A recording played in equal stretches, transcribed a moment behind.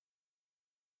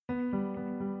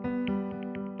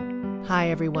Hi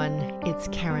everyone, it's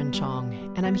Karen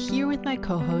Chong, and I'm here with my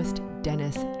co-host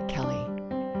Dennis Kelly.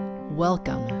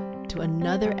 Welcome to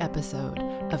another episode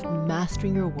of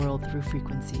Mastering Your World Through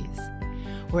Frequencies,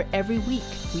 where every week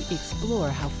we explore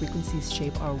how frequencies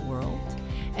shape our world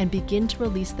and begin to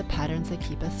release the patterns that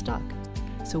keep us stuck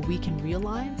so we can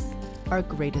realize our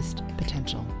greatest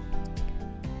potential.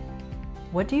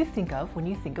 What do you think of when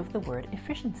you think of the word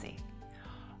efficiency?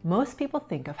 Most people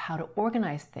think of how to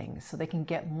organize things so they can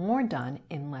get more done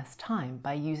in less time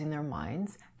by using their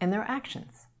minds and their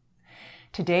actions.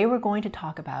 Today we're going to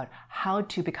talk about how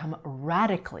to become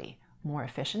radically more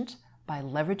efficient by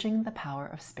leveraging the power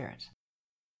of spirit.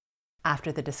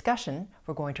 After the discussion,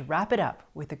 we're going to wrap it up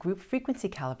with a group frequency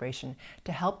calibration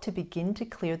to help to begin to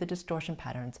clear the distortion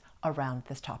patterns around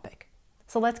this topic.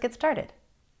 So let's get started.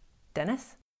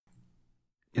 Dennis?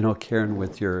 You know, Karen,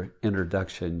 with your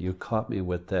introduction, you caught me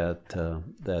with that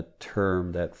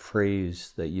term, that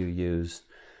phrase that you used,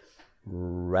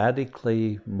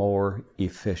 radically more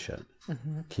efficient.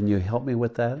 Mm-hmm. Can you help me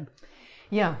with that?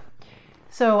 Yeah.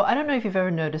 So I don't know if you've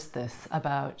ever noticed this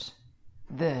about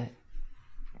the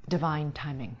divine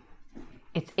timing.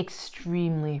 It's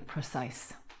extremely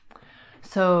precise.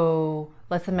 So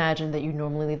let's imagine that you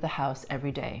normally leave the house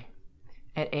every day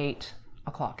at 8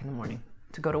 o'clock in the morning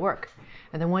to go to work.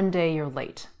 And then one day you're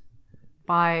late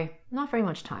by not very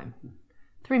much time,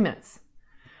 3 minutes.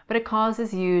 But it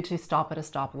causes you to stop at a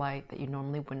stoplight that you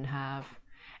normally wouldn't have.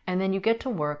 And then you get to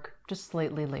work just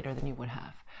slightly later than you would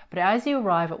have. But as you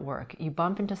arrive at work, you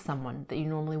bump into someone that you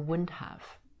normally wouldn't have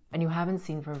and you haven't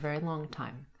seen for a very long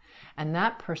time. And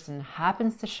that person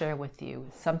happens to share with you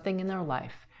something in their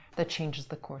life that changes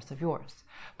the course of yours.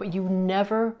 But you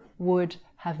never would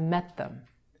have met them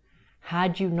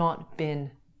had you not been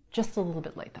just a little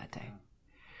bit late that day.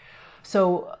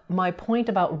 So my point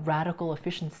about radical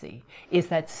efficiency is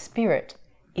that spirit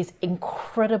is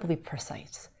incredibly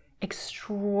precise,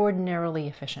 extraordinarily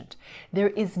efficient. There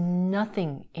is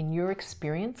nothing in your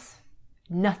experience,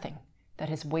 nothing that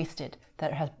is wasted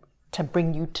that has to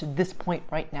bring you to this point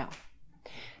right now.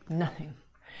 Nothing.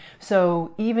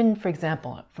 So even, for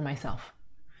example, for myself,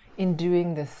 in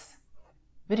doing this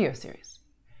video series,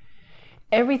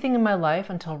 everything in my life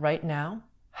until right now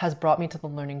has brought me to the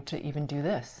learning to even do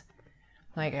this.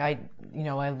 Like I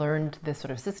learned this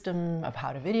sort of system of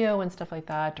how to video and stuff like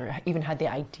that, or even had the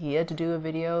idea to do a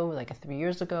video like 3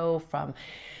 years ago from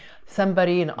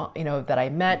somebody that I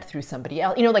met through somebody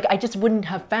else. I just wouldn't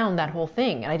have found that whole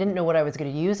thing, and I didn't know what I was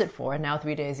going to use it for. And now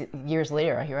years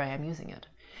later, here I am using it.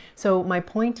 So my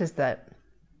point is that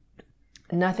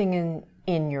nothing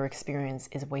in your experience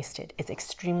is wasted. It's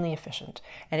extremely efficient,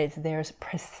 and it's there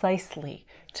precisely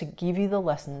to give you the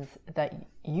lessons that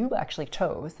you actually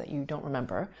chose, that you don't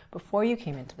remember, before you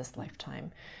came into this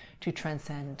lifetime, to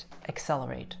transcend,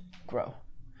 accelerate, grow.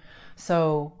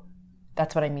 So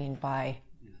that's what I mean by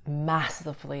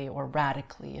massively or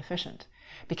radically efficient,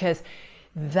 because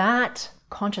that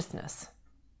consciousness,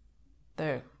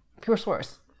 the pure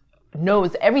source,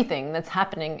 knows everything that's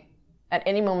happening at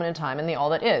any moment in time in the all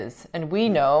that is. And we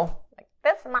know like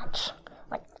this much.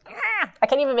 I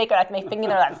can't even make my finger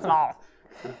that small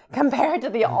compared to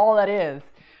the all that is,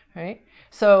 right?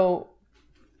 So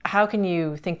how can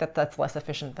you think that that's less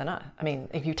efficient than us? I mean,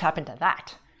 if you tap into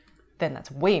that, then that's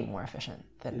way more efficient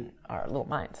than our little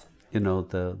minds. You know,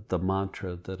 the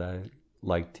mantra that I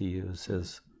like to use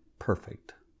is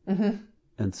perfect. Mm-hmm.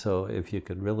 And so if you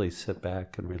can really sit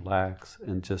back and relax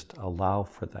and just allow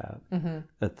for that, mm-hmm.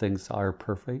 that things are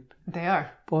perfect. They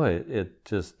are. Boy, it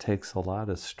just takes a lot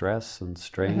of stress and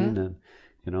strain,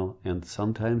 mm-hmm. and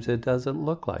sometimes it doesn't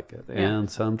look like it, yeah.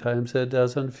 and sometimes it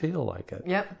doesn't feel like it.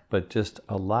 Yep. But just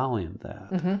allowing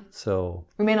that. Mm-hmm. So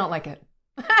we may not like it.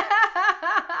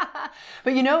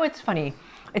 But it's funny.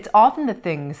 It's often the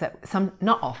things that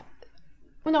not often.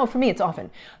 Well, no, for me, it's often.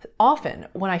 Often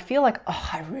when I feel like,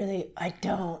 I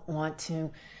don't want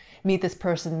to meet this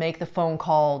person, make the phone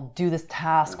call, do this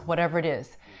task, whatever it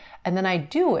is. And then I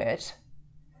do it,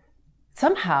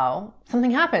 somehow something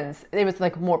happens. It was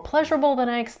like more pleasurable than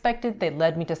I expected. They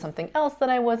led me to something else that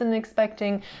I wasn't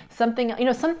expecting. Something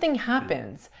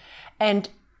happens. And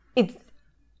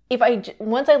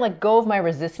once I let go of my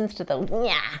resistance to the,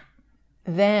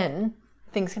 then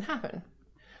things can happen.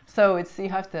 So you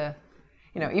have to,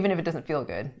 even if it doesn't feel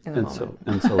good in the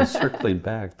moment. So circling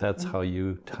back, that's how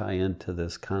you tie into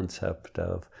this concept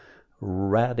of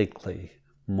radically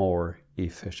more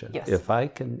efficient. Yes. If I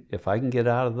can get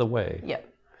out of the way.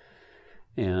 Yep.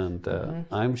 And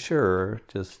I'm sure,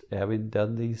 just having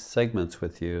done these segments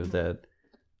with you, that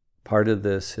part of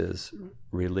this is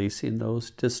releasing those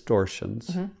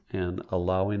distortions and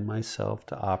allowing myself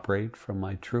to operate from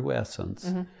my true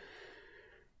essence,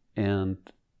 and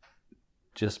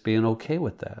just being okay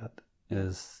with that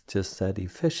is just that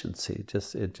efficiency.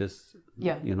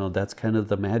 You know, that's kind of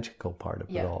the magical part of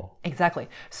it all. Exactly.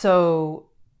 So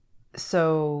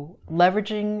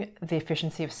leveraging the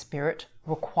efficiency of spirit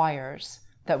requires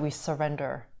that we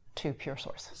surrender to pure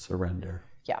source. Surrender.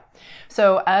 Yeah.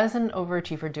 So as an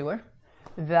overachiever doer,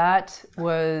 that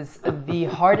was the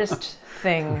hardest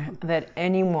thing that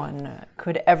anyone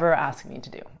could ever ask me to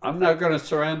do. I'm not going to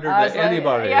surrender to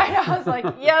anybody. Yeah, I was like,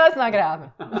 yeah, that's not going to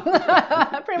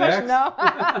happen. Pretty much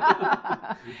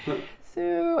no.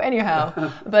 So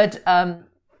anyhow, but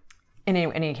in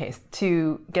any case,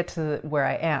 to get to where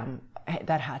I am,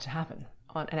 that had to happen.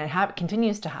 And it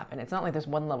continues to happen. It's not like there's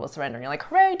one level of surrender and you're like,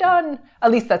 hooray, done.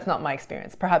 At least that's not my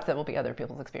experience. Perhaps that will be other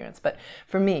people's experience. But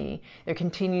for me, there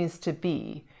continues to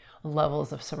be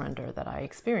levels of surrender that I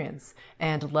experience,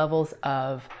 and levels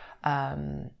of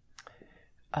and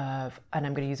I'm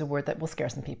going to use a word that will scare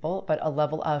some people, but a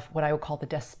level of what I would call the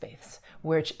death space,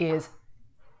 which is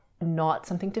not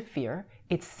something to fear.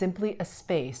 It's simply a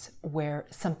space where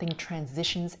something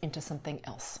transitions into something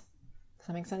else. Does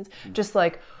that make sense? Just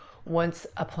like once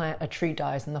a tree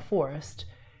dies in the forest,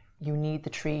 you need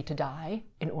the tree to die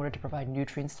in order to provide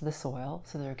nutrients to the soil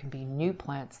so there can be new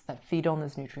plants that feed on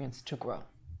those nutrients to grow,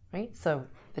 right? So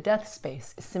the death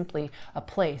space is simply a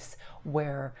place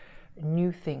where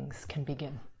new things can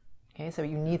begin. Okay, so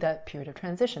you need that period of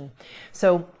transition.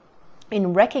 So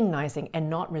in recognizing and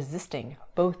not resisting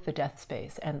both the death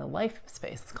space and the life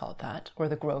space, let's call it that, or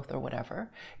the growth or whatever,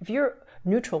 if you're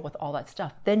neutral with all that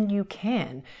stuff, then you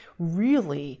can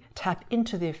really tap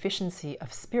into the efficiency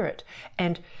of spirit.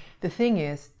 And the thing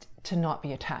is to not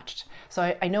be attached.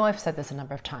 So I know I've said this a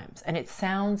number of times, and it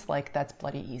sounds like that's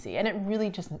bloody easy, and it really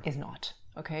just is not,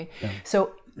 okay? Yeah.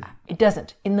 So it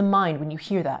doesn't. In the mind, when you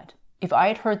hear that, if I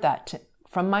had heard that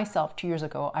from myself 2 years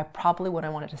ago, I probably would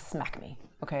have wanted to smack me.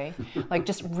 Okay, like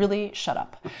just really shut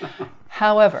up.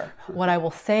 However, what I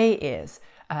will say is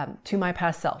to my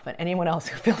past self and anyone else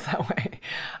who feels that way,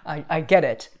 I get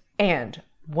it. And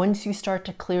once you start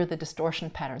to clear the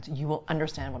distortion patterns, you will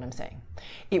understand what I'm saying.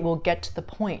 It will get to the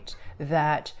point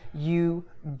that you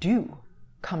do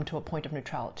come to a point of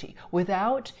neutrality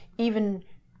without even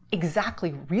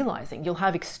exactly realizing. You'll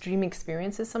have extreme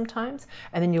experiences sometimes,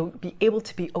 and then you'll be able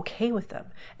to be okay with them,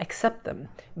 accept them,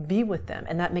 be with them,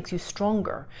 and that makes you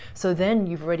stronger. So then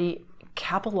you've already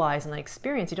capitalized on that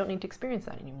experience. You don't need to experience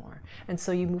that anymore. And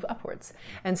so you move upwards.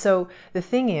 And so the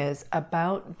thing is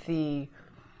about the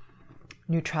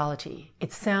neutrality,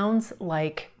 it sounds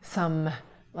like some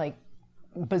like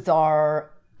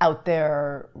bizarre out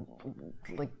there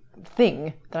like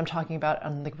thing that I'm talking about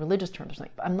on like religious terms or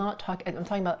something. But I'm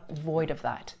talking about void of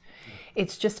that.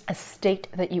 It's just a state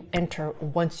that you enter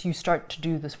once you start to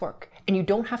do this work. And you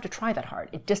don't have to try that hard.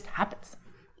 It just happens.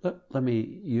 Let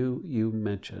me, you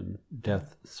mentioned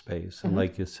death space, and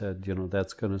like you said, you know,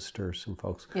 that's going to stir some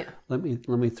folks. Yeah. Let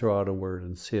me throw out a word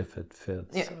and see if it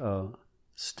fits. Yeah.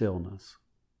 Stillness.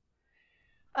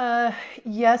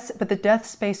 Yes, but the death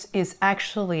space is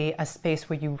actually a space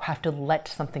where you have to let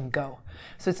something go.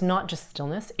 So it's not just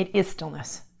stillness, it is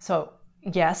stillness. So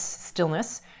yes,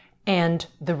 stillness and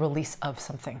the release of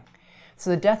something. So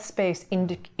the death space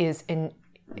is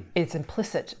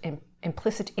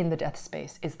implicit in the death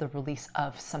space is the release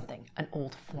of something, an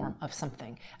old form of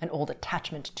something, an old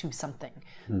attachment to something.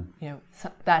 You know,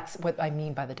 so that's what I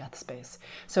mean by the death space.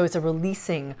 So it's a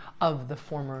releasing of the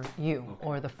former you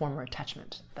or the former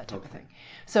attachment, that type of thing.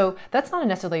 So that's not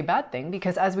necessarily a bad thing,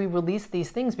 because as we release these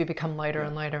things, we become lighter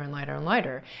and lighter and lighter and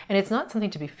lighter. And it's not something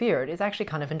to be feared. It's actually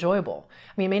kind of enjoyable.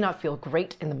 I mean, it may not feel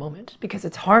great in the moment because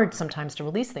it's hard sometimes to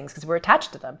release things because we're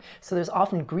attached to them. So there's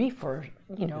often grief or,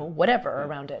 you know, whatever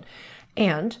around it.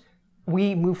 And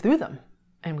we move through them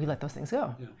and we let those things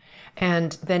go. Yeah.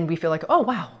 And then we feel like, oh,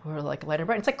 wow, we're like lighter and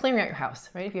bright. It's like clearing out your house,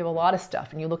 right? If you have a lot of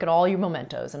stuff and you look at all your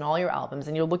mementos and all your albums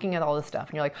and you're looking at all this stuff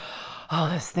and you're like, oh,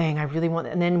 this thing, I really want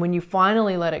it. And then when you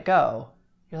finally let it go,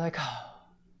 you're like, oh,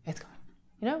 it's gone,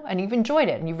 you know? And you've enjoyed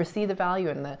it and you've received the value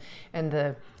and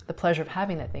the pleasure of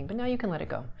having that thing, but now you can let it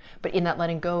go. But in that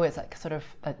letting go is like sort of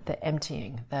the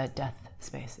emptying, the death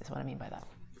space is what I mean by that.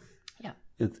 Yeah.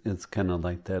 It's kind of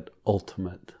like that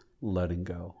ultimate letting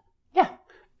go. Yeah.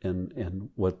 And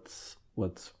what's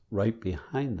right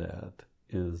behind that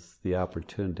is the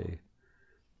opportunity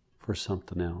for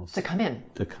something else to come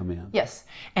in. Yes.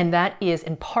 And that is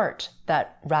in part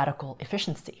that radical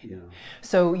efficiency. Yeah.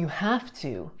 So you have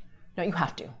to.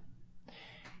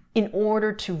 in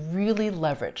order to really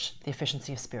leverage the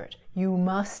efficiency of spirit, you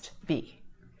must be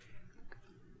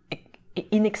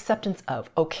in acceptance of,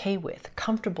 okay with,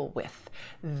 comfortable with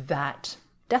that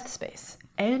death space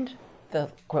and the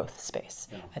growth space,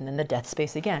 and then the death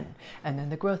space again, and then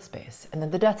the growth space, and then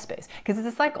the death space, because it's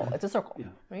a cycle, it's a circle,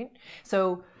 right?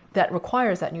 So that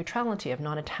requires that neutrality of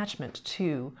non-attachment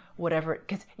to whatever,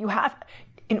 because you have,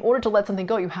 in order to let something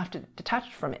go, you have to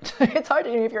detach from it. It's hard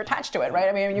if you're attached to it, right?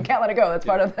 I mean, you can't let it go. That's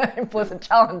part of the implicit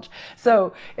challenge.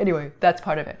 So anyway, that's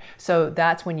part of it. So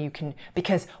that's when you can,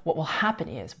 because what will happen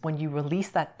is when you release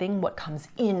that thing, what comes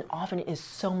in often is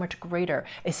so much greater,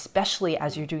 especially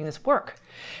as you're doing this work.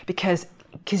 Because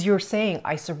you're saying,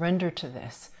 I surrender to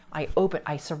this.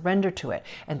 I surrender to it.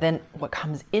 And then what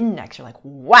comes in next, you're like,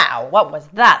 wow, what was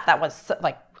that? That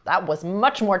was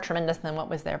much more tremendous than what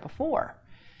was there before.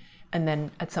 And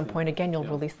then at some point again, you'll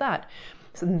release that.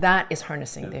 So that is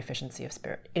harnessing the efficiency of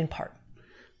spirit in part.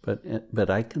 But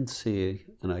I can see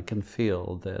and I can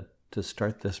feel that to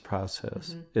start this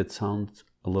process, it sounds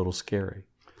a little scary.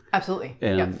 Absolutely.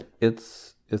 And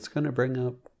it's going to bring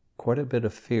up quite a bit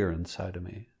of fear inside of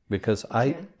me, because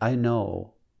I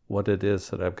know what it is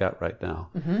that I've got right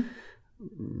now.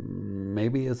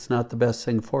 Maybe it's not the best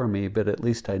thing for me, but at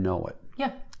least I know it.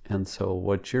 Yeah. And so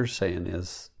what you're saying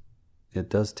is, it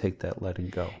does take that letting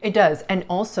go. It does. And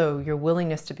also your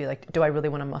willingness to be like, do I really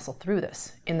want to muscle through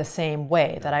this in the same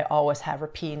way that I always have,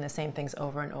 repeating the same things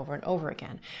over and over and over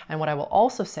again. And what I will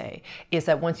also say is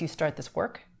that once you start this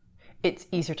work, it's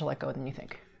easier to let go than you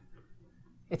think.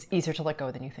 It's easier to let go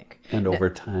than you think. And over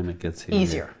time it gets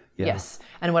easier. Yes.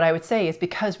 And what I would say is,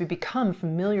 because we become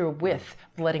familiar with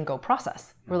the letting go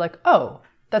process, we're like, oh,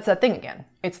 that's that thing again.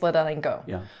 It's letting go.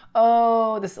 Yeah.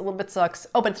 Oh, this a little bit sucks.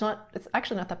 Oh, but it's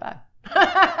actually not that bad.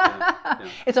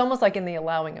 It's almost like in the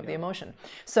allowing of the emotion.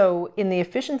 So in the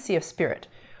efficiency of spirit,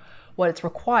 what it's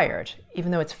required,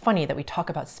 even though it's funny that we talk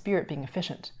about spirit being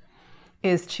efficient,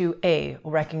 is to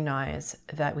recognize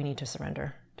that we need to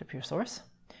surrender to pure source.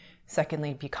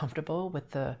 Secondly, be comfortable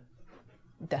with the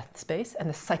death space and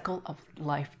the cycle of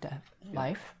life, death,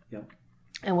 life.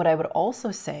 And what I would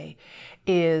also say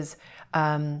is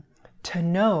to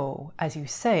know, as you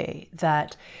say,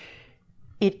 that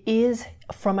it is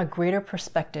from a greater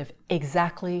perspective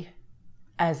exactly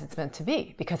as it's meant to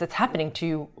be, because it's happening to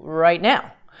you right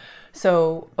now.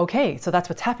 So, okay, so that's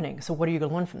what's happening. So what are you going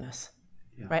to learn from this?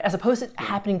 Right? As opposed to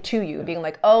happening to you, being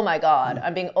like, oh my God,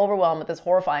 I'm being overwhelmed with this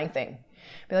horrifying thing.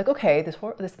 Be like, okay,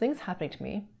 this thing's happening to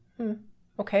me.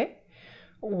 Okay,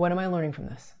 what am I learning from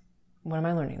this? What am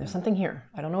I learning? There's something here.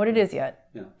 I don't know what it is yet,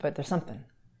 but there's something,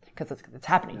 because it's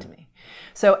happening to me.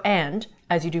 So, and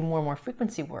as you do more and more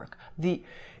frequency work,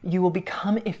 you will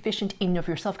become efficient in of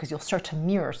yourself, because you'll start to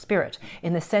mirror spirit,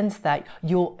 in the sense that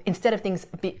you'll, instead of things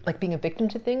like being a victim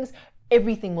to things,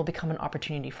 everything will become an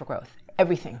opportunity for growth.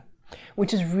 Everything,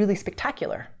 which is really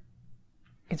spectacular.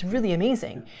 It's really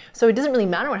amazing. So it doesn't really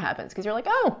matter what happens, because you're like,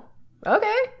 oh,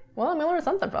 okay, well, I'm gonna learn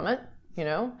something from it, you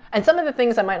know? And some of the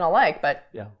things I might not like, but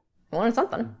I'll learn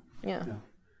something. Yeah.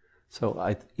 So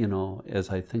as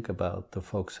I think about the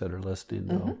folks that are listening,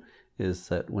 though, is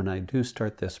that when I do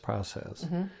start this process,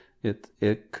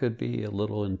 it could be a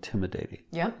little intimidating.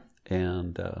 Yeah.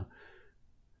 And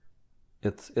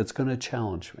it's going to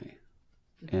challenge me,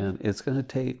 and it's going to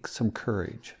take some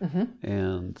courage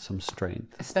and some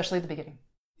strength, especially at the beginning.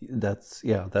 That's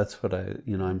what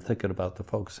I'm thinking about the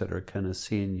folks that are kind of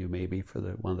seeing you maybe for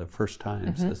one of the first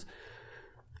times is,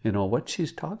 what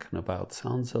she's talking about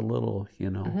sounds a little,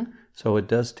 so it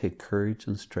does take courage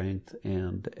and strength,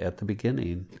 and at the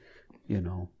beginning,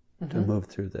 to move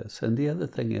through this. And the other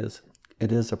thing is,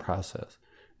 it is a process.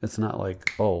 It's not like,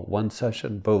 one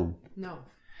session, boom. No.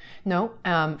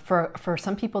 For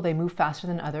some people, they move faster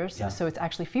than others. Yeah. So it's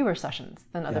actually fewer sessions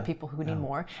than other people who need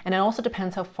more. And it also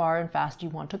depends how far and fast you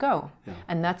want to go. Yeah.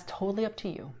 And that's totally up to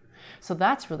you. So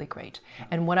that's really great.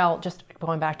 And what I'll, just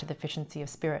going back to the efficiency of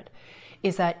spirit,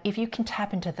 is that if you can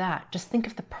tap into that, just think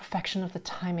of the perfection of the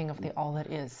timing of the all that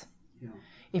is. Yeah.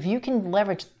 If you can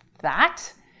leverage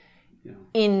that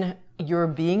in your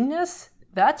beingness,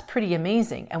 that's pretty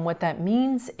amazing. And what that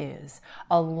means is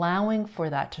allowing for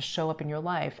that to show up in your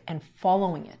life and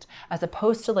following it, as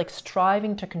opposed to like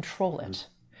striving to control it,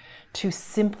 to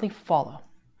simply follow.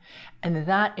 And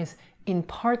that is in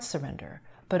part surrender,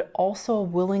 but also a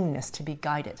willingness to be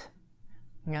guided.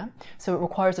 Yeah. So it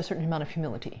requires a certain amount of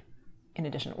humility in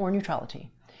addition, or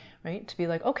neutrality, right? To be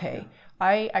like, okay,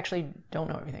 I actually don't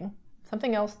know everything.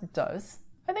 Something else does.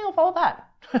 I think I'll follow that.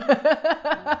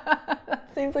 That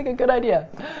seems like a good idea.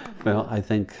 Well, I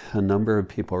think a number of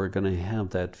people are going to have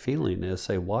that feeling as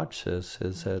they watch this,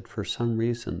 is that for some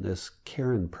reason this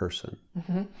Karen person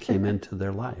came into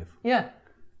their life. Yeah.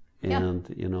 And,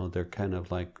 they're kind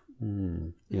of like,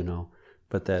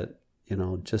 but that,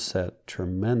 just that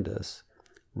tremendous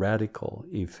radical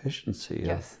efficiency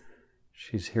of,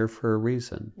 she's here for a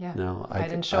reason. Yeah. Now, I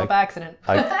didn't show up by accident.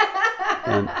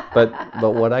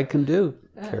 But what I can do,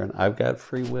 Karen, I've got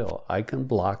free will. I can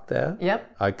block that.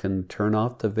 Yep. I can turn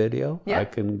off the video. Yep. I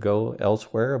can go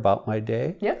elsewhere about my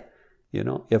day. Yep.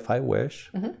 If I wish.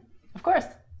 Mm-hmm. Of course.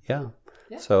 Yeah.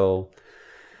 So,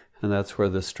 and that's where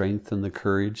the strength and the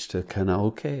courage to kind of,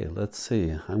 okay, let's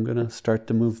see. I'm going to start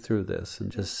to move through this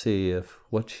and just see if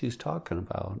what she's talking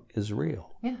about is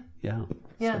real. Yeah. Yeah.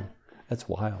 Yeah. So that's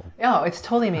wild. Oh, it's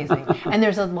totally amazing. And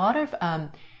there's a lot of,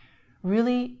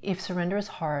 really, if surrender is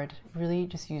hard, really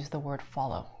just use the word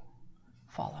follow.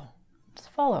 Follow. Just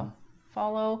follow.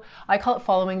 Follow. I call it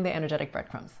following the energetic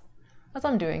breadcrumbs. That's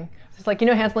what I'm doing. It's like,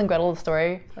 Hansel and Gretel, the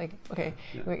story. Like, okay,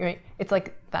 right? It's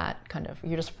like that kind of.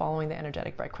 You're just following the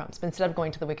energetic breadcrumbs. But instead of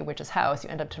going to the Wicked Witch's house, you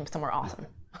end up to somewhere awesome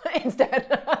instead.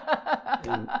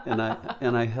 and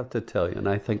I have to tell you, and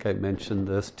I think I mentioned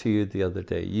this to you the other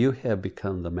day, you have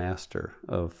become the master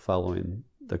of following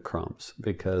the crumbs,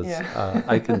 because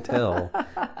I can tell,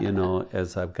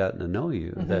 as I've gotten to know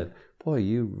you, that, boy,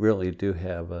 you really do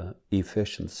have a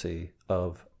efficiency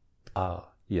of,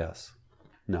 yes,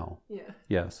 no,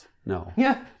 yes, no.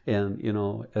 Yeah. And,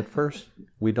 at first,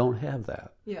 we don't have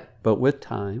that. Yeah. But with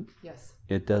time, Yes.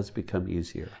 it does become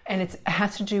easier. And it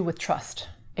has to do with trust.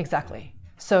 Exactly.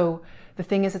 So the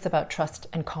thing is, it's about trust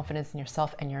and confidence in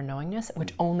yourself and your knowingness,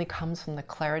 which only comes from the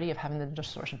clarity of having the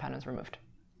distortion patterns removed.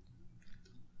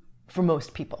 For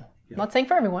most people. I'm not saying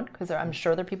for everyone, because I'm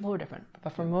sure there are people who are different,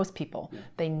 but for most people,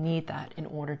 they need that in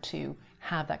order to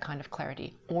have that kind of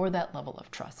clarity, or that level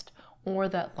of trust, or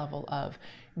that level of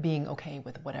being okay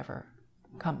with whatever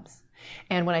comes.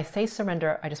 And when I say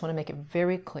surrender, I just want to make it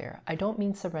very clear. I don't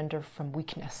mean surrender from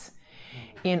weakness.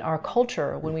 In our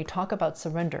culture, when we talk about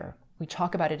surrender, we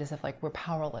talk about it as if like we're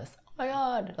powerless. Oh my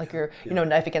God, like you're,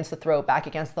 knife against the throat, back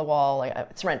against the wall,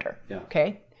 like surrender. Yeah.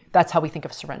 Okay? That's how we think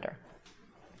of surrender.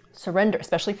 Surrender,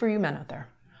 especially for you men out there,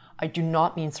 I do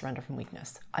not mean surrender from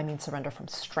weakness. I mean surrender from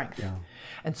strength. Yeah.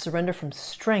 And surrender from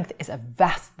strength is a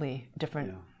vastly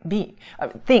different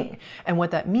thing. And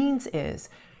what that means is,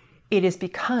 it is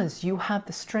because you have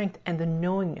the strength and the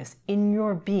knowingness in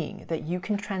your being that you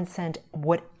can transcend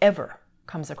whatever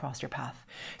comes across your path.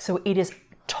 So it is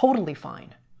totally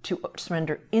fine to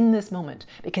surrender in this moment,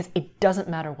 because it doesn't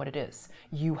matter what it is.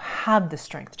 You have the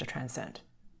strength to transcend.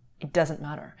 It doesn't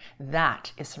matter.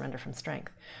 That is surrender from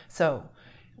strength. So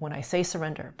when I say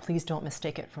surrender, please don't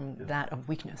mistake it from that of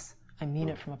weakness. I mean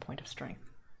it from a point of strength.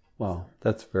 Wow,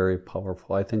 that's very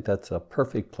powerful. I think that's a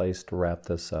perfect place to wrap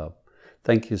this up.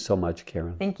 Thank you so much,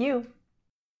 Karen. Thank you.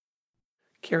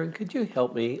 Karen, could you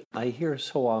help me? I hear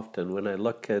so often when I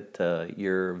look at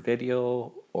your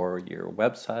video or your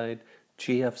website,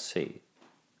 GFC.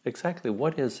 Exactly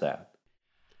what is that?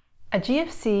 A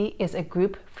GFC is a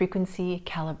group frequency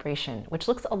calibration, which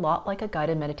looks a lot like a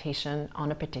guided meditation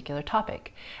on a particular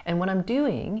topic. And what I'm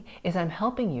doing is I'm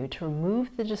helping you to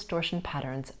remove the distortion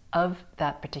patterns of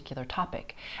that particular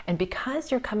topic. And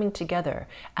because you're coming together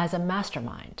as a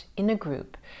mastermind in a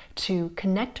group to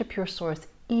connect to pure source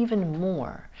even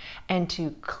more and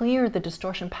to clear the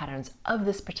distortion patterns of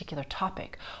this particular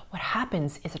topic, what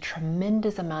happens is a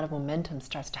tremendous amount of momentum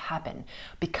starts to happen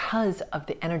because of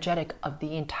the energetic of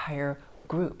the entire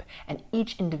group. And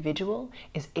each individual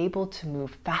is able to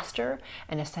move faster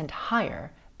and ascend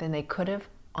higher than they could have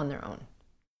on their own.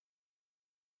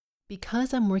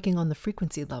 Because I'm working on the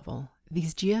frequency level,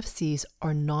 these GFCs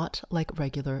are not like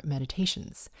regular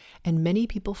meditations, and many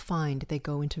people find they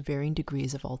go into varying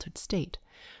degrees of altered state.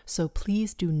 So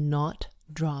please do not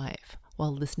drive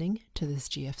while listening to this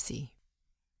GFC.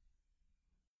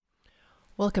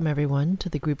 Welcome everyone to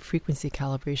the group frequency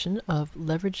calibration of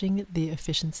leveraging the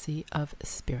efficiency of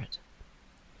spirit.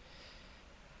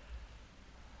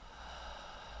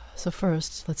 So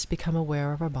first, let's become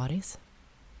aware of our bodies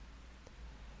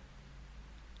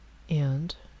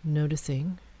and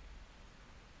noticing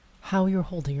how you're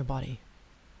holding your body.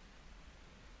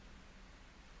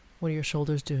 What are your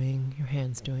shoulders doing, your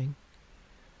hands doing?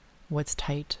 What's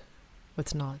tight,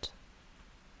 what's not?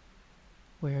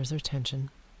 Where is there tension?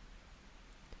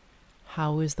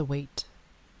 How is the weight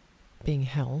being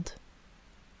held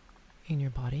in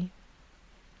your body?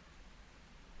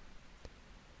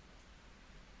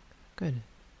 Good.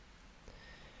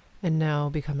 And now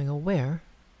becoming aware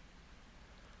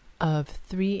of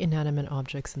 3 inanimate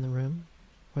objects in the room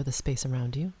or the space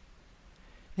around you,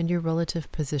 and your relative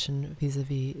position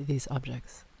vis-a-vis these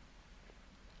objects.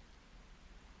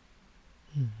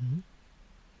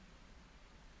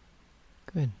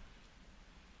 Good.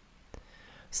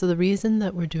 So the reason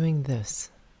that we're doing this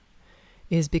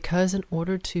is because in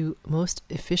order to most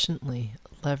efficiently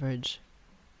leverage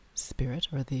spirit,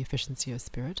 or the efficiency of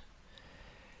spirit,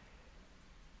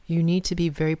 you need to be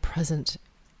very present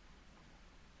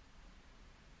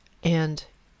and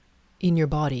in your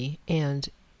body and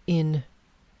in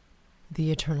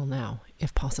the eternal now,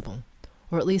 if possible,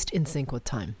 or at least in sync with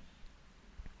time.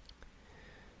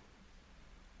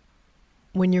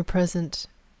 When you're present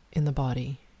in the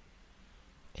body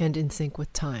and in sync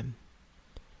with time,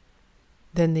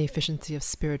 then the efficiency of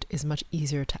spirit is much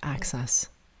easier to access.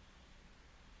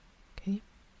 Okay?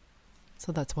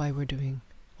 So that's why we're doing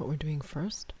what we're doing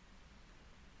first.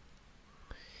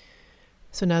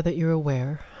 So now that you're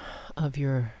aware of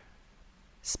your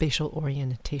spatial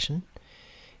orientation,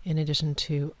 in addition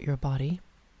to your body,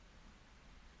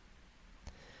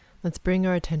 let's bring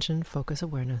our attention, focus,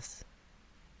 awareness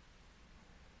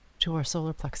to our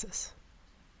solar plexus,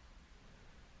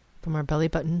 from our belly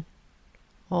button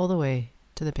all the way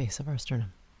to the base of our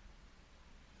sternum.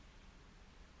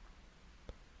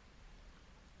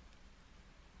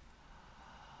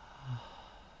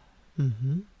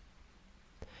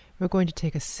 We're going to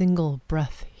take a single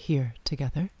breath here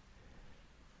together.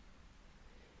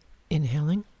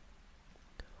 Inhaling,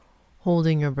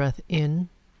 holding your breath in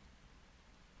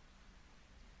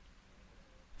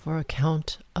for a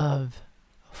count of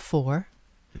 4.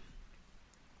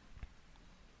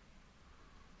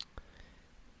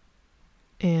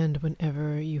 And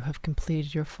whenever you have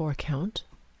completed your 4 count,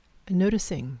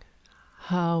 noticing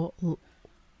how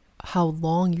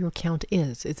long your count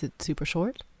is. Is it super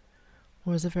short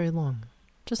or is it very long?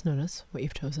 Just notice what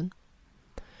you've chosen.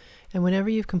 And whenever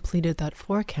you've completed that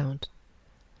 4 count,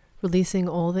 releasing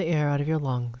all the air out of your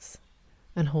lungs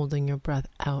and holding your breath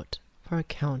out for a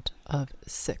count of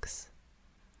 6.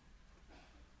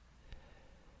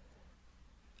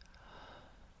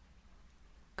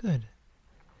 Good.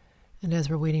 And as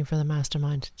we're waiting for the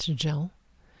mastermind to gel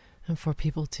and for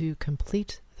people to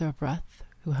complete their breath,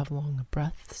 who have long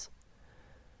breaths,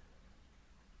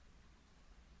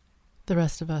 the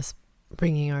rest of us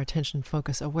bringing our attention,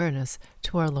 focus, awareness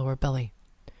to our lower belly,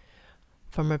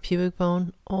 from our pubic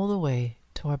bone all the way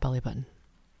to our belly button.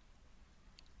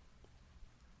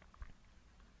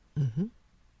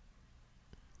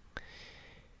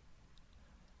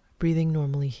 Breathing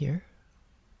normally here.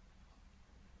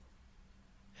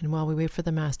 And while we wait for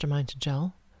the mastermind to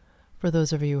gel, for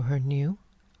those of you who are new,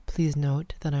 please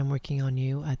note that I'm working on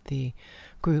you at the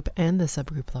group and the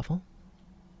subgroup level.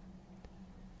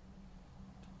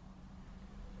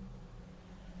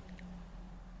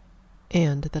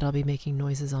 And that I'll be making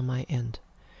noises on my end.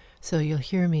 So you'll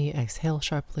hear me exhale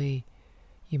sharply.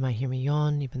 You might hear me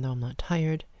yawn, even though I'm not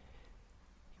tired.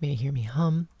 You may hear me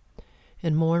hum.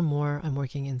 And more, I'm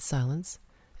working in silence,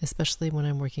 especially when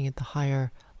I'm working at the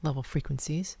higher level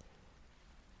frequencies,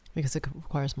 because it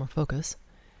requires more focus.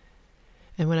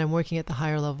 And when I'm working at the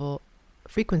higher level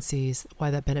frequencies, why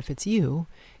that benefits you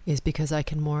is because I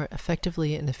can more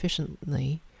effectively and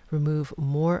efficiently remove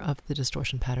more of the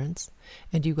distortion patterns,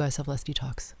 and you guys have less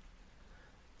detox.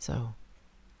 So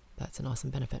that's an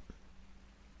awesome benefit.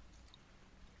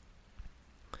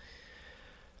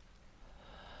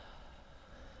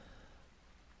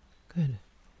 Good.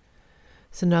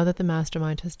 So now that the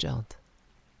mastermind has gelled,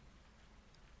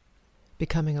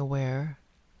 becoming aware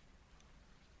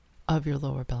of your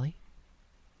lower belly.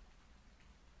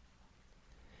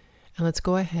 And let's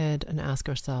go ahead and ask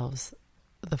ourselves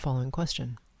the following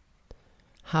question.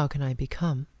 How can I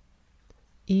become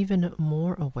even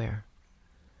more aware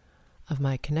of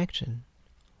my connection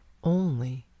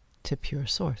only to pure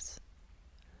source?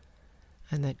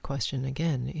 And that question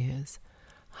again is,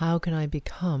 how can I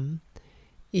become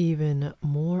even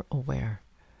more aware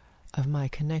of my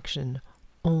connection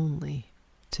only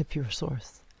to pure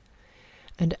source?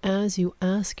 And as you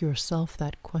ask yourself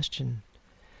that question,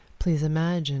 please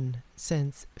imagine,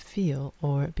 sense, feel,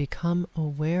 or become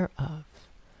aware of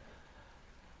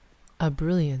a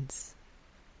brilliance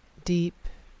deep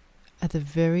at the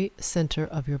very center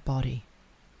of your body.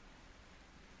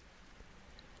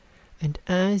 And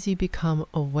as you become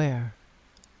aware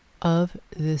of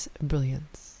this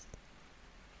brilliance,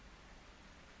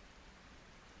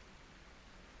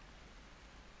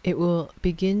 it will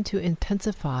begin to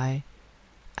intensify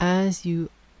as you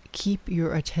keep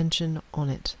your attention on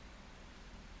it.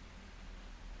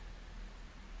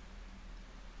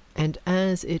 And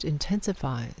as it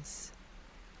intensifies,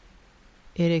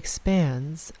 it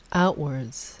expands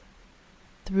outwards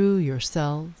through your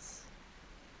cells,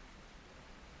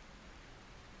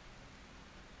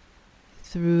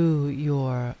 through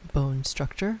your bone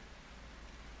structure,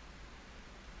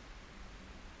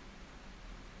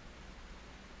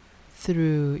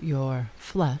 through your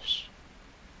flesh,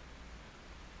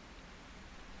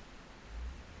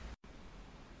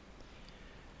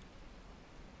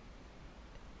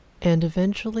 and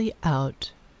eventually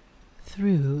out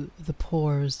through the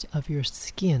pores of your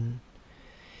skin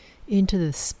into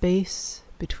the space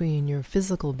between your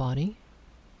physical body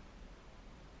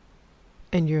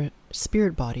and your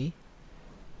spirit body,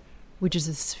 which is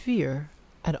a sphere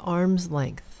at arm's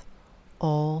length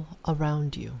all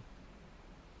around you.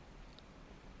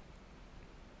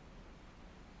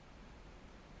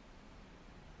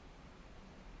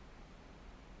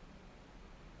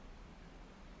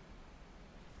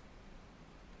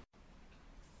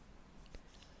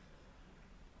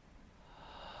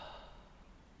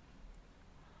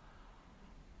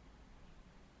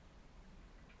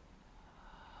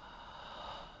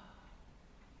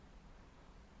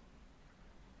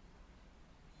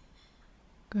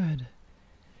 Good.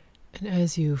 And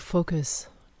as you focus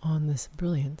on this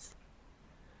brilliance,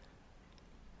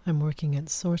 I'm working at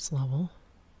source level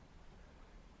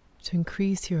to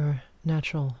increase your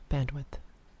natural bandwidth.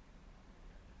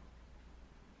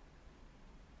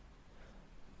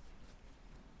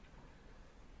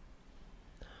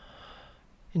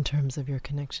 In terms of your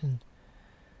connection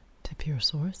to pure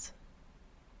source.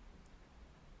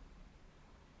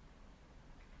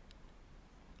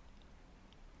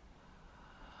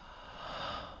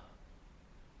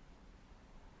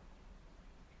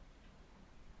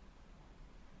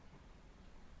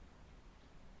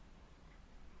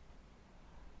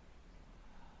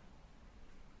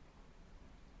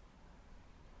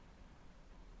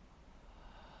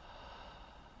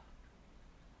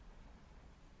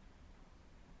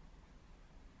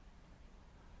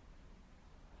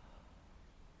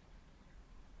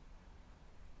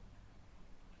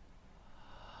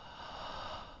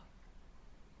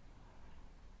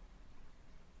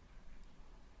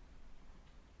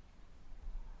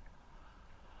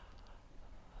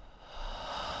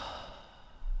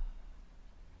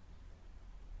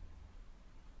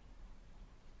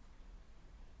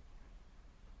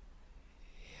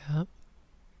 Yep.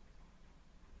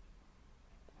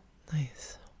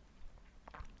 Nice.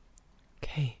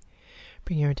 Okay.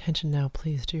 Bring your attention now,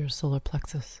 please, to your solar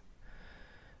plexus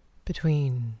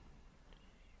between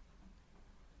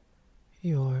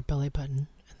your belly button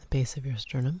and the base of your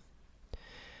sternum.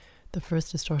 The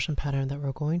first distortion pattern that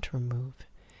we're going to remove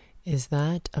is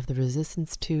that of the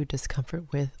resistance to,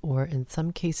 discomfort with, or in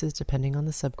some cases, depending on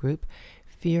the subgroup,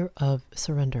 fear of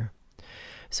surrender.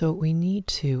 So we need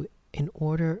to, in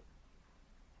order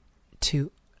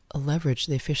to leverage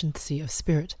the efficiency of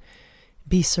spirit,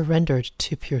 be surrendered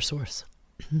to pure source.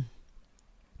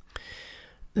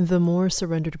 The more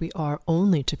surrendered we are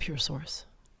only to pure source,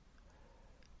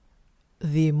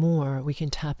 the more we can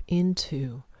tap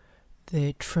into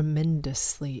the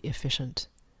tremendously efficient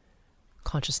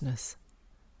consciousness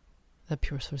that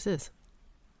pure source is.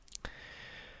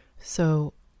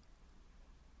 So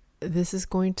this is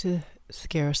going to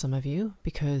scare some of you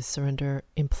because surrender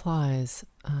implies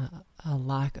a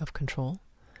lack of control,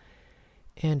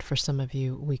 and for some of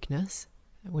you, weakness,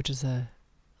 which is a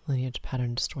lineage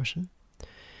pattern distortion.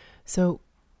 So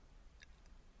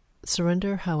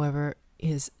surrender, however,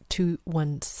 is to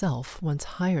oneself, one's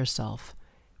higher self,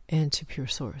 and to pure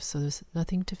source. So there's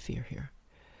nothing to fear here.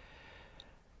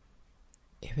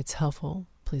 If it's helpful,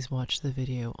 please watch the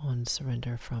video on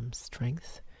surrender from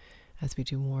strength. As we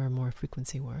do more and more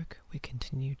frequency work, we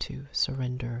continue to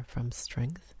surrender from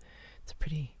strength. It's a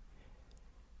pretty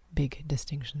big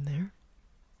distinction there.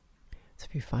 So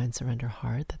if you find surrender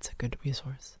hard, that's a good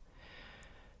resource.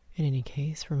 In any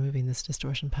case, removing this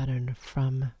distortion pattern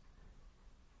from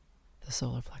the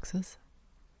solar plexus.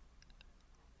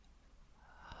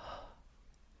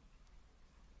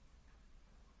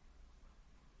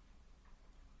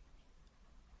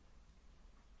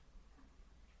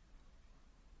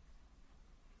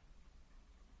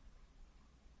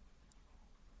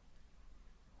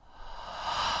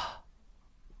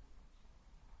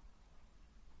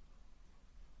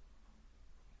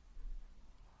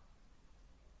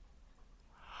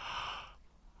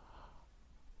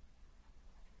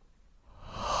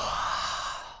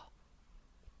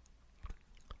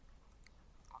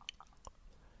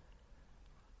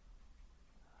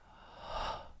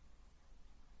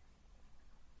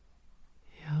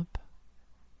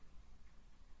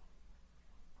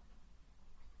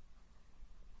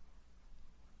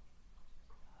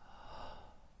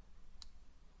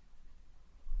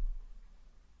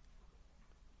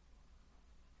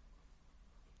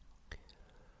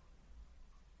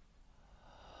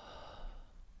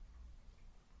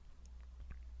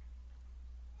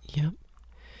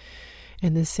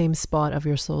 And this same spot of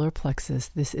your solar plexus,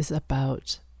 this is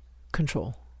about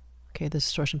control. Okay, the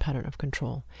distortion pattern of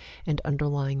control, and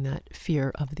underlying that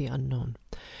fear of the unknown.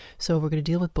 So we're going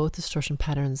to deal with both distortion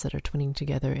patterns that are twinning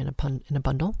together in a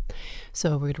bundle.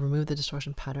 So we're going to remove the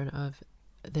distortion pattern of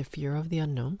the fear of the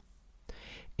unknown,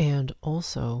 and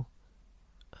also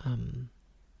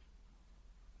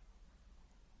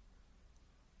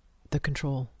the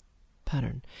control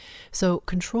pattern. So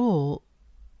control,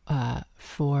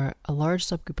 for a large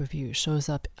subgroup of you, shows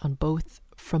up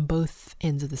from both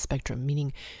ends of the spectrum,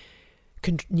 meaning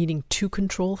needing to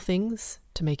control things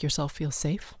to make yourself feel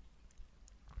safe,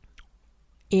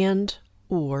 and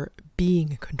or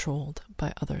being controlled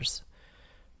by others.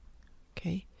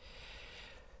 Okay,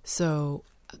 so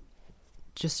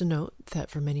just a note that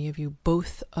for many of you,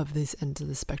 both of these ends of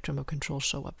the spectrum of control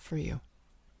show up for you.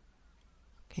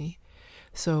 Okay,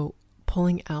 so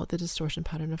pulling out the distortion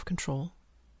pattern of control.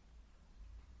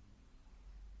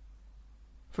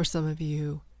 For some of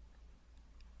you,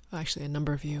 actually a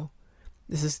number of you,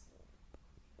 this is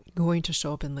going to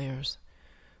show up in layers.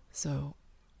 So,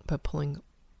 but pulling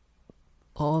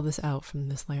all of this out from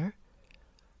this layer,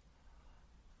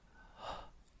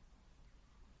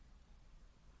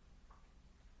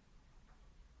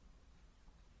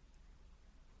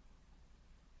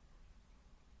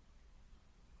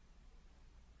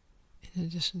 in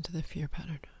addition to the fear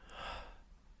pattern.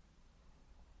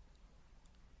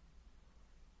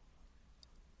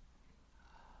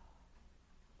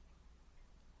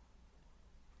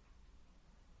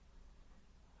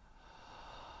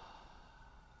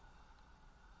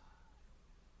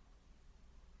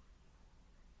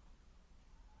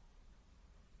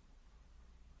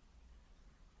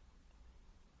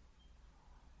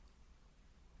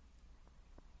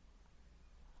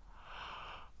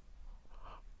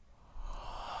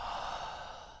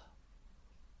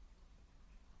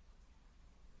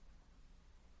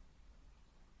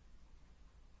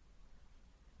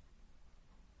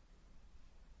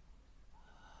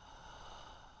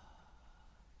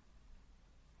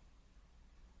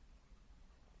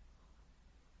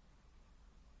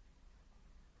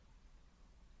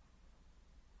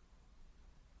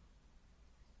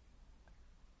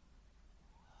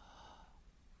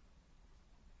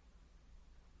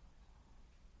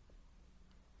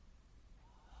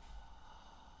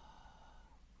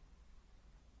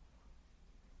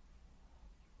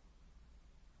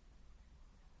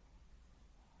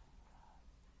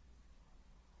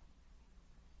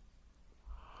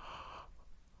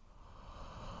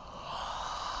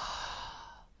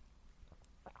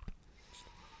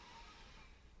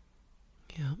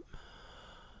 Yeah.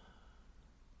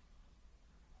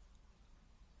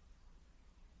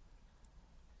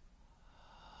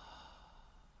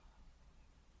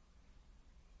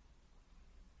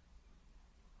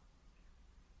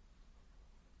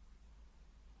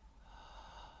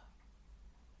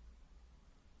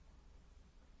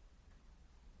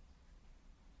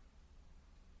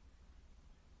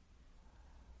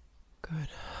 Good.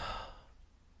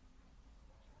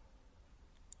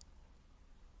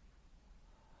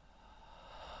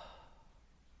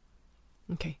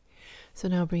 Okay, so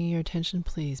now bringing your attention,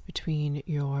 please, between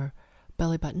your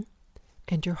belly button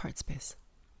and your heart space.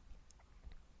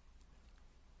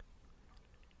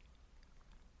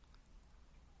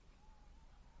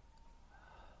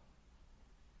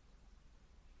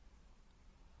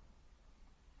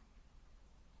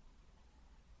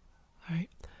 All right,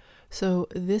 so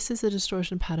this is a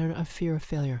distortion pattern of fear of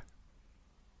failure.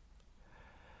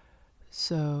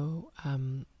 So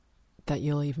that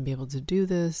you'll even be able to do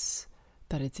this,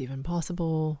 that it's even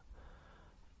possible,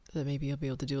 that maybe you'll be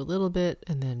able to do a little bit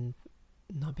and then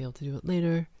not be able to do it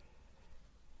later.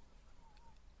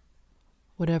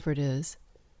 Whatever it is,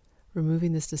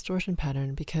 removing this distortion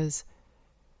pattern, because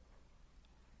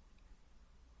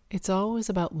it's always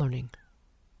about learning.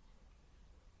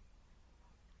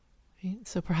 Right?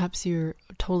 So perhaps you're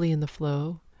totally in the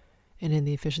flow and in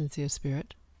the efficiency of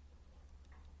spirit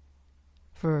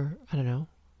for, I don't know,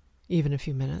 even a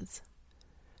few minutes.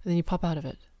 And then you pop out of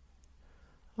it.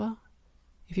 Well,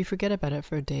 if you forget about it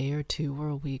for a day or two or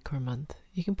a week or a month,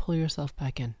 you can pull yourself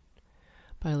back in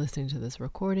by listening to this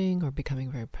recording or becoming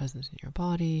very present in your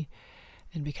body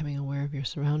and becoming aware of your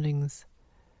surroundings,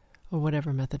 or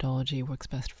whatever methodology works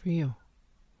best for you.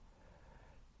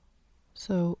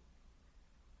 So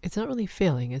it's not really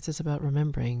failing, it's just about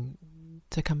remembering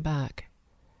to come back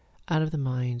out of the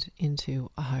mind into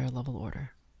a higher level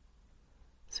order.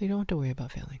 So you don't have to worry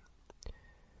about failing.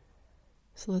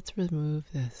 So let's remove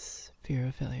this fear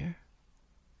of failure.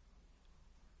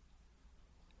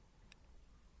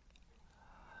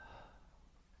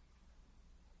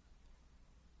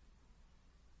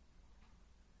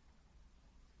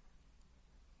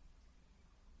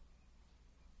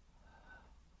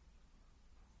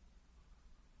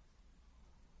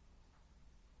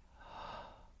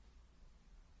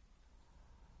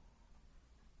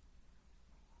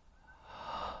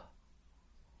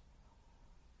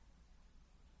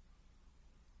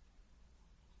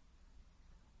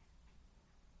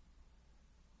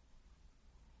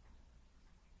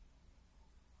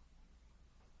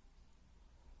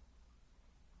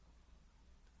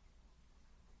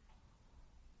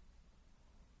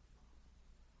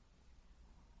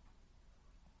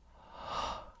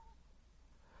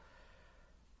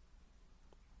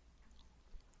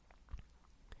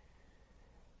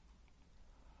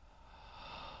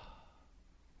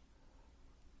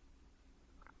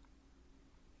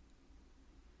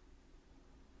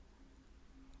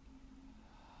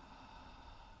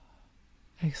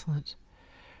 Excellent.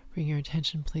 Bring your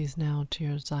attention, please, now to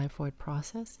your xiphoid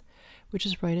process, which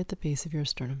is right at the base of your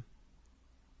sternum.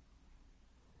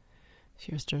 So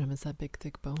your sternum is that big,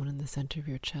 thick bone in the center of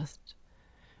your chest,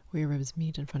 where your ribs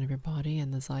meet in front of your body,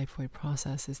 and the xiphoid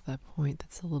process is that point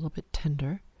that's a little bit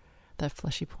tender, that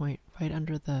fleshy point right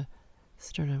under the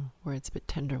sternum, where it's a bit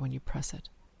tender when you press it.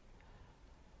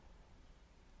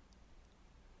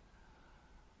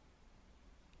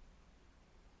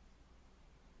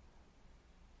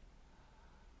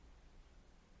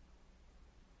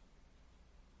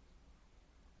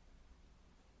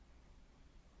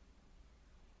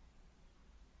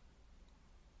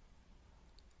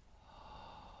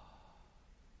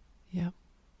 Yep.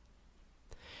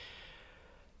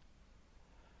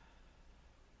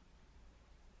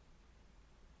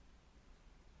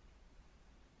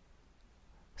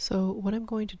 So what I'm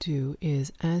going to do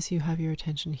is, as you have your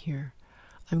attention here,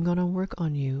 I'm going to work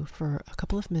on you for a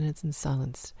couple of minutes in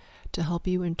silence to help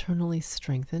you internally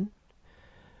strengthen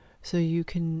so you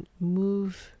can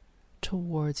move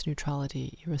towards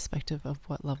neutrality irrespective of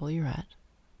what level you're at.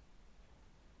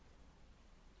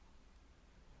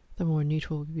 The more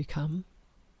neutral we become,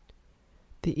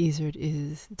 the easier it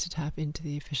is to tap into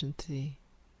the efficiency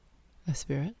of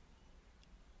spirit.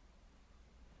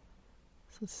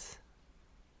 So let's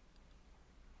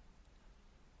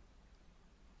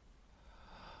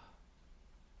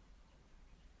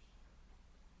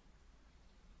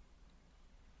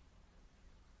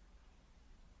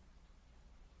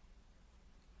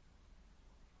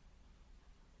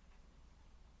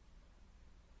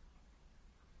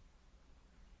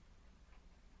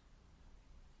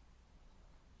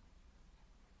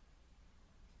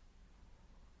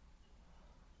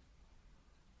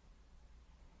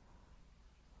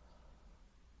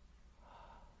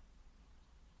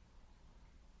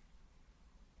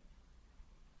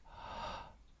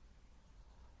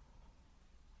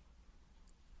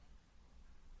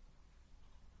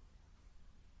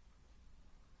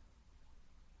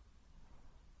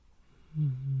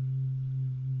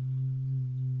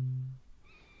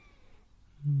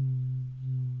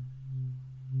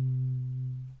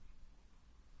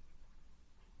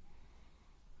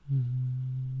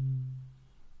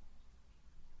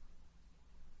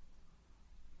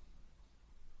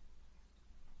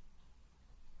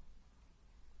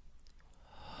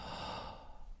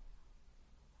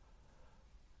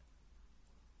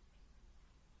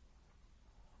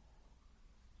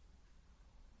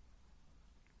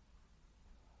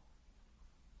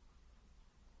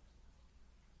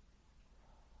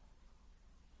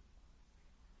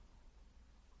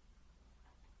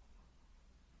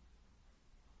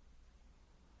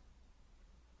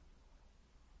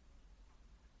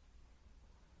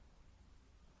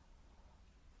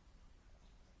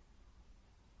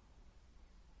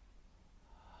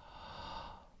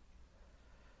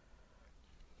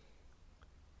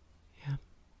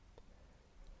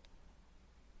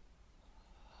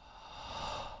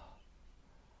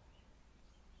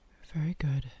very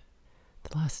good.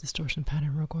 The last distortion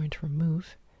pattern we're going to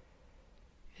remove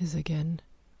is again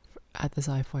at the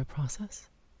xiphoid process.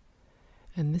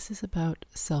 And this is about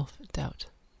self-doubt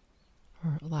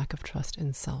or lack of trust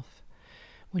in self.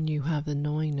 When you have the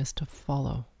knowingness to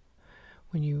follow,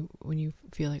 when you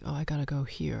feel like, oh, I gotta go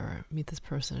here or meet this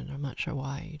person and I'm not sure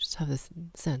why, you just have this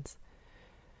sense.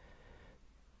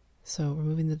 So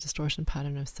removing the distortion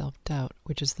pattern of self-doubt,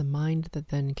 which is the mind that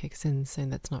then kicks in saying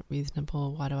that's not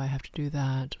reasonable, why do I have to do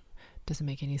that, doesn't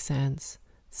make any sense,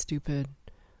 stupid,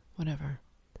 whatever.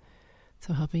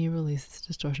 So helping you release this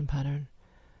distortion pattern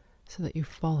so that you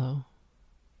follow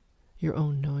your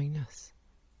own knowingness,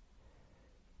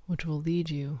 which will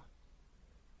lead you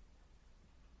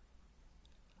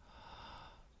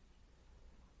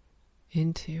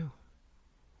into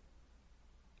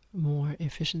more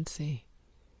efficiency,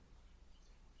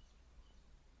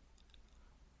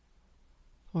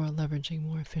 or leveraging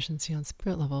more efficiency on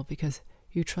spirit level because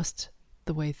you trust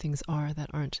the way things are that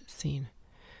aren't seen.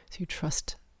 So you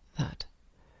trust that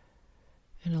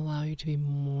and allow you to be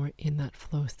more in that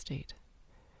flow state.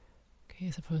 Okay,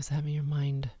 as opposed to having your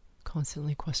mind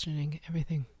constantly questioning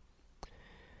everything.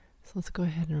 So let's go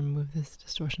ahead and remove this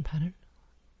distortion pattern.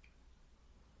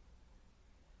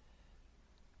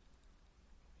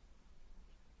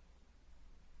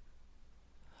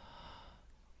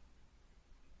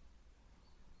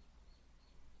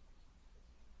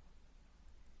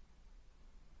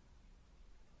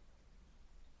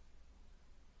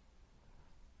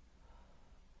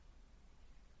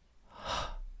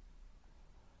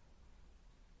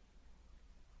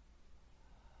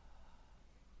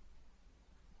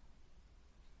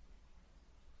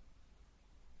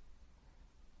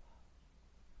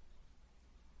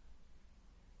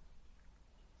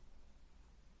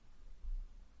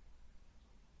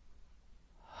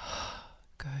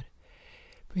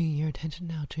 Bringing your attention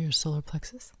now to your solar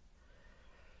plexus.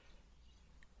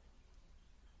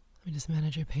 Let me just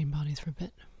manage your pain bodies for a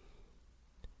bit.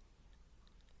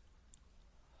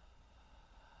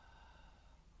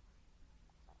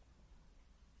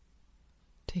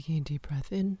 Taking a deep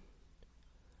breath in,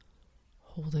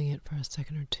 holding it for a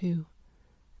second or two,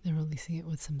 then releasing it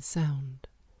with some sound,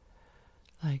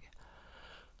 like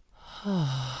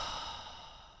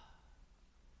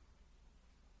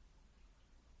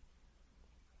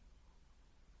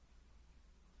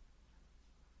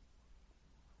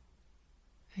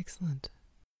Excellent.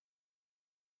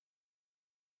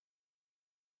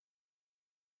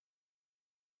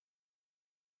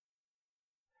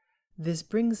 This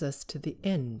brings us to the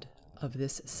end of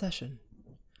this session.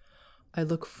 I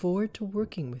look forward to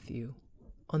working with you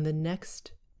on the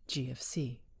next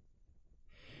GFC.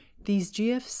 These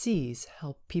GFCs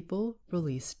help people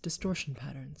release distortion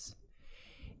patterns.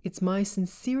 It's my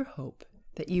sincere hope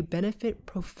that you benefit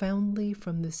profoundly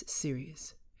from this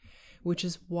series, which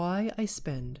is why I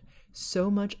spend so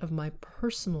much of my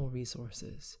personal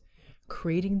resources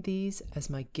creating these as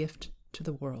my gift to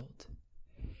the world.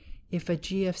 If a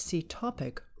GFC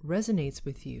topic resonates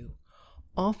with you,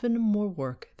 often more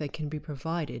work that can be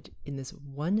provided in this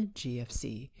one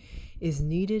GFC is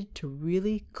needed to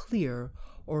really clear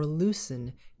or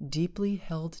loosen deeply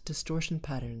held distortion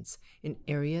patterns in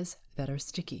areas that are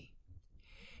sticky.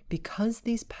 Because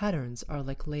these patterns are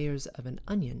like layers of an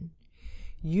onion,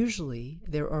 usually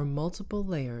there are multiple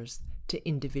layers to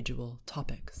individual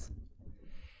topics.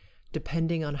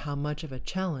 Depending on how much of a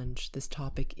challenge this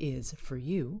topic is for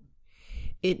you,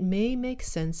 it may make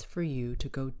sense for you to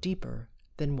go deeper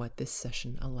than what this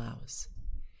session allows.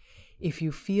 If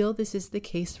you feel this is the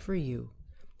case for you,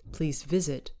 please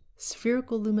visit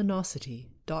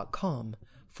sphericalluminosity.com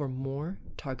for more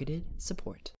targeted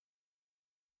support.